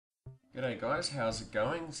G'day guys, how's it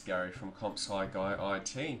going? It's Gary from CompSci Guy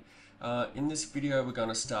IT. In this video we're going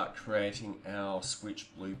to start creating our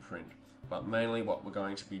switch blueprint, but mainly what we're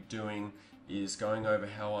going to be doing is going over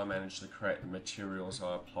how I managed to create the materials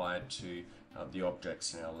I applied to the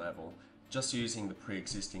objects in our level, just using the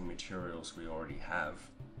pre-existing materials we already have.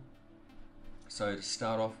 So to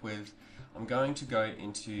start off with, I'm going to go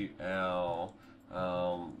into our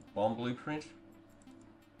bomb blueprint.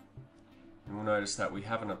 And we'll notice that we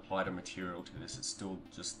haven't applied a material to this, it's still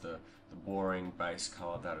just the boring base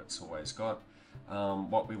color that it's always got.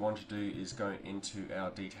 What we want to do is go into our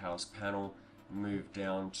details panel, move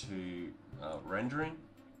down to rendering,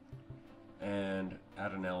 and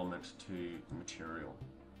add an element to the material.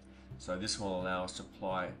 So this will allow us to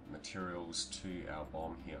apply materials to our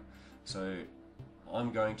bomb here. So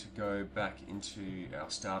I'm going to go back into our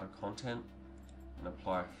starter content and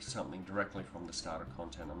apply something directly from the starter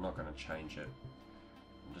content. I'm not going to change it.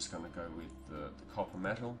 I'm just going to go with the copper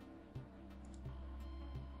metal.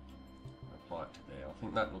 Apply it to there. I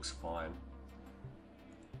think that looks fine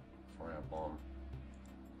for our bomb.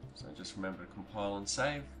 So just remember to compile and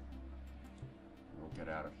save. We'll get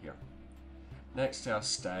out of here. Next, our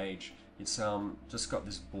stage. It's just got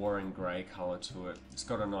this boring grey colour to it. It's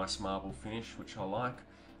got a nice marble finish, which I like.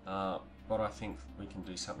 But I think we can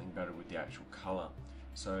do something better with the actual color.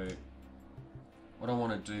 So what I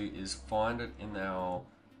want to do is find it in our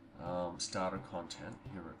starter content.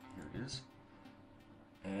 Here it is.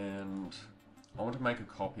 And I want to make a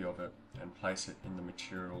copy of it and place it in the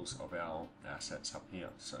materials of our assets up here.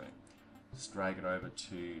 So just drag it over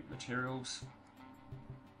to materials,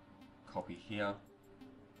 copy here,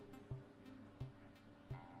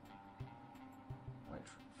 wait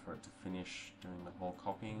for it to finish doing the whole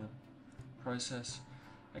copying process.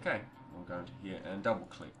 Okay, we'll go into here and double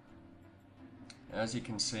click. As you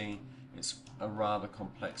can see, it's a rather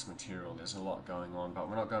complex material. There's a lot going on, but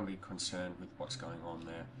we're not going to be concerned with what's going on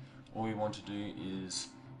there. All we want to do is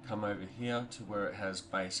come over here to where it has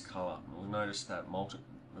base color. We'll notice that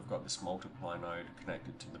we've got this multiply node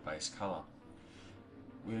connected to the base color.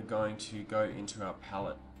 We're going to go into our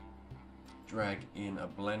palette, drag in a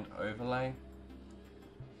blend overlay,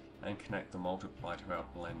 and connect the multiply to our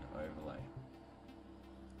blend overlay.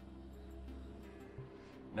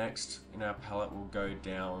 Next, in our palette, we'll go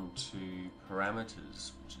down to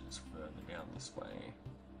parameters, which is further down this way.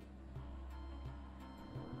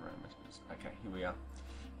 Parameters. Okay, here we are.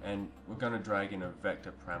 And we're going to drag in a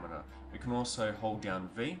vector parameter. We can also hold down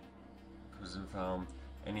V because of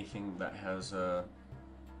anything that has a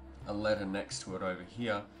letter next to it over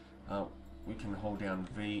here. We can hold down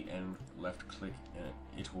V and left click and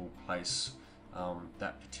it will place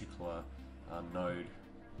that particular node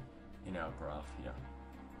in our graph here.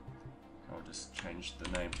 So I'll just change the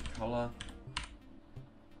name to color.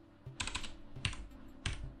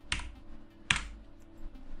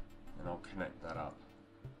 And I'll connect that up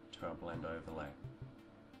to our blend overlay.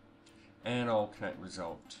 And I'll connect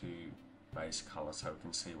result to base color so we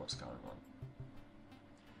can see what's going on.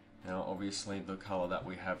 Now obviously the color that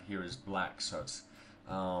we have here is black, so it's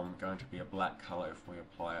going to be a black color if we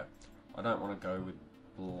apply it. I don't want to go with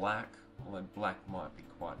black, although black might be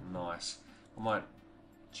quite nice. I might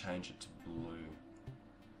change it to blue.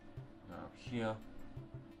 Go up here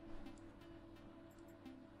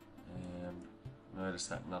and notice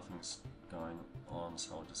that nothing's going on,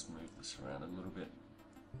 so I'll just move this around a little bit,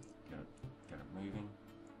 get it moving.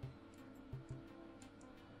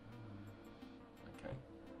 Okay.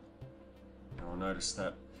 Now I'll notice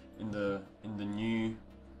that in the new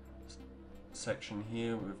section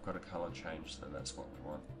here we've got a color change, so that's what we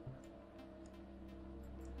want.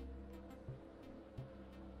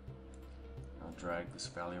 I'll drag this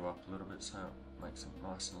value up a little bit so it makes it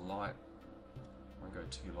nice and light. Won't go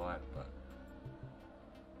too light, but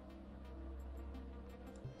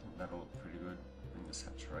I think that'll look pretty good. Bring the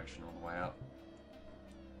saturation all the way up.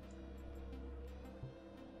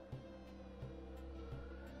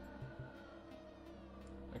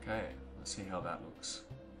 Okay, let's see how that looks.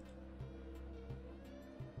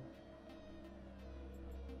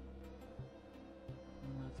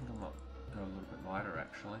 I think I might go a little bit lighter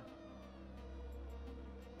actually.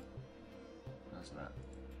 How's that?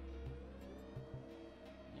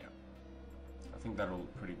 Yeah. I think that'll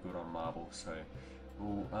look pretty good on marble, so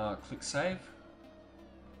we'll click save.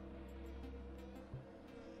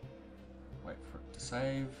 Wait for it to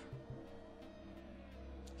save.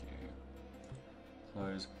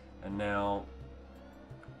 Close, and now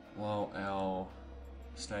while our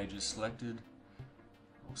stage is selected,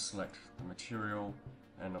 we'll select the material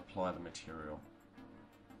and apply the material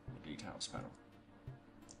in the details panel.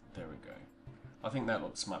 There we go. I think that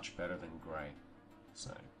looks much better than grey.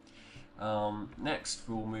 So next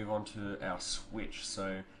we'll move on to our switch.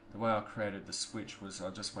 So the way I created the switch was I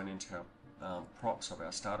just went into our props of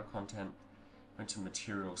our starter content, went to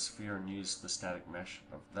material sphere and used the static mesh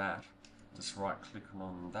of that. Just right click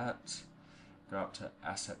on that, go up to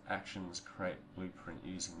asset actions, create blueprint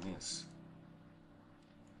using this.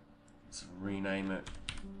 Let's rename it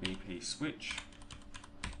BP switch.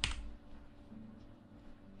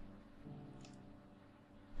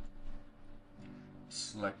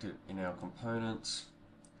 Select it in our components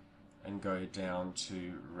and go down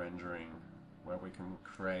to rendering, where we can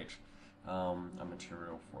create a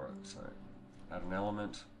material for it. So add an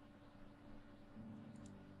element,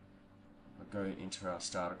 we'll go into our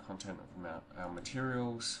starter content of our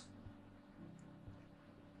materials,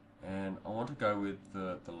 and I want to go with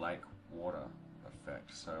the lake water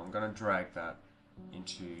effect. So I'm going to drag that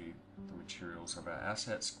into the materials of our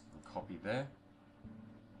assets and copy there.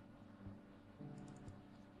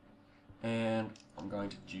 And I'm going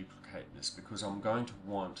to duplicate this because I'm going to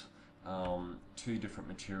want two different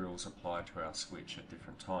materials applied to our switch at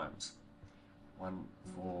different times. One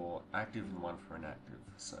for active and one for inactive.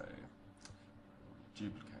 So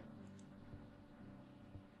duplicate.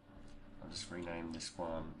 I'll just rename this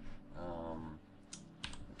one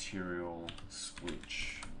material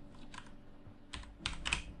switch.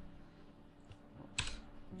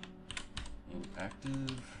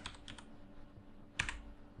 Inactive.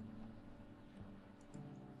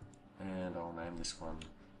 And I'll name this one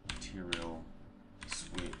material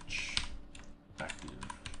switch active.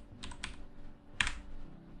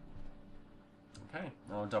 Okay,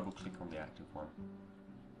 I'll double click on the active one.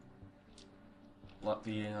 Like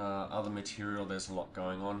the other material, there's a lot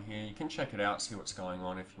going on here. You can check it out, see what's going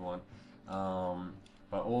on if you want.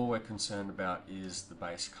 But all we're concerned about is the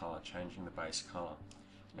base color, changing the base color.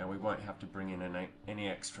 Now we won't have to bring in any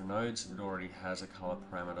extra nodes. It already has a color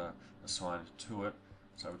parameter assigned to it.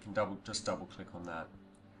 So we can just double click on that,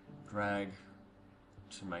 drag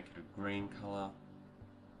to make it a green color,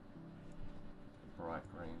 bright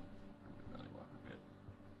green, really like a bit,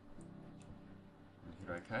 and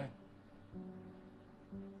hit OK.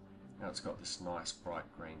 Now it's got this nice bright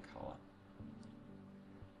green color.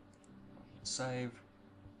 I'll hit save,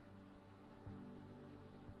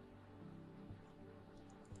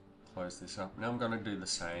 close this up. Now I'm going to do the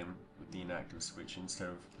same with the inactive switch. Instead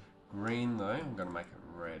of green though, I'm going to make it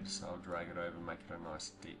red, so I'll drag it over and make it a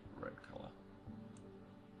nice deep red color.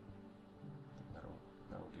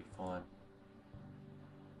 That'll do fine.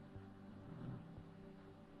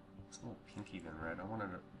 It's more pinky than red. I wanted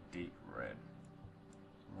a deep red.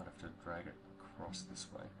 I might have to drag it across this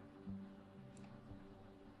way.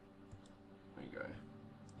 There you go.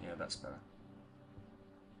 Yeah, that's better.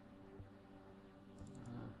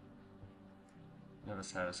 Never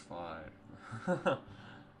satisfied.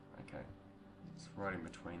 Okay, it's right in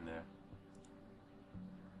between there.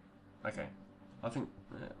 Okay, I think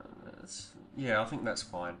I think that's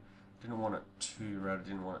fine. Didn't want it too red,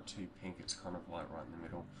 didn't want it too pink. It's kind of like right in the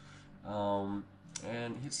middle.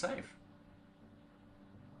 And hit save.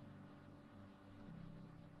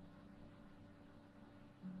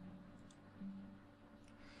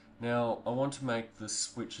 Now I want to make the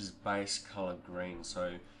switch's base color green,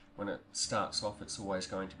 so when it starts off it's always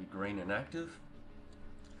going to be green and active.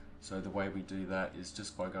 So the way we do that is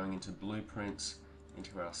just by going into blueprints,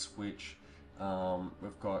 into our switch.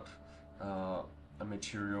 We've got a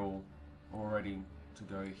material already to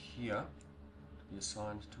go here, to be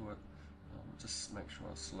assigned to it. Just make sure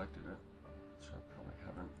I've selected it, which I probably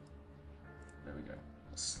haven't. There we go.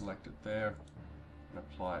 I'll select it there and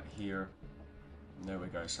apply it here. And there we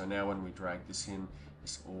go. So now when we drag this in,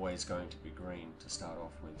 it's always going to be green to start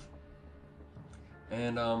off with.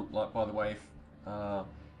 And like, by the way,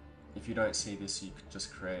 if you don't see this, you could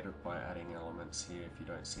just create it by adding elements here if you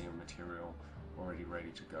don't see a material already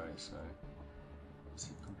ready to go. So let's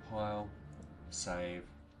hit compile, save,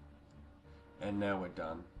 and now we're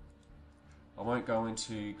done. I won't go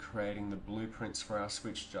into creating the blueprints for our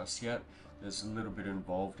switch just yet. There's a little bit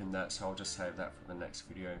involved in that, so I'll just save that for the next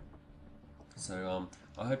video. So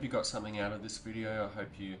I hope you got something out of this video. I hope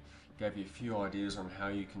you gave you a few ideas on how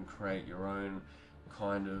you can create your own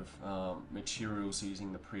kind of materials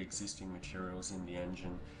using the pre-existing materials in the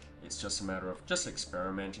engine. It's just a matter of just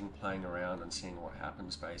experimenting, playing around and seeing what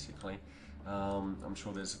happens basically. I'm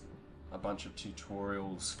sure there's a bunch of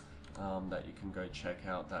tutorials that you can go check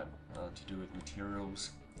out that to do with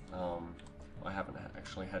materials. I haven't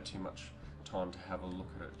actually had too much time to have a look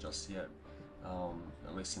at it just yet,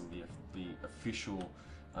 at least in the official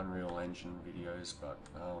Unreal Engine videos, but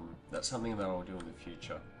that's something that I'll do in the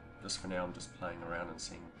future. just for now I'm just playing around and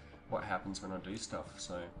seeing what happens when I do stuff.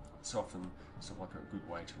 So it's often sort of like a good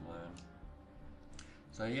way to learn.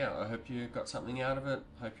 So yeah, I hope you got something out of it.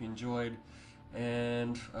 Hope you enjoyed,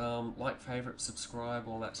 and like, favorite, subscribe,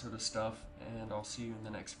 all that sort of stuff, and I'll see you in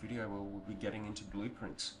the next video where we'll be getting into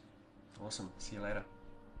blueprints. Awesome, see you later.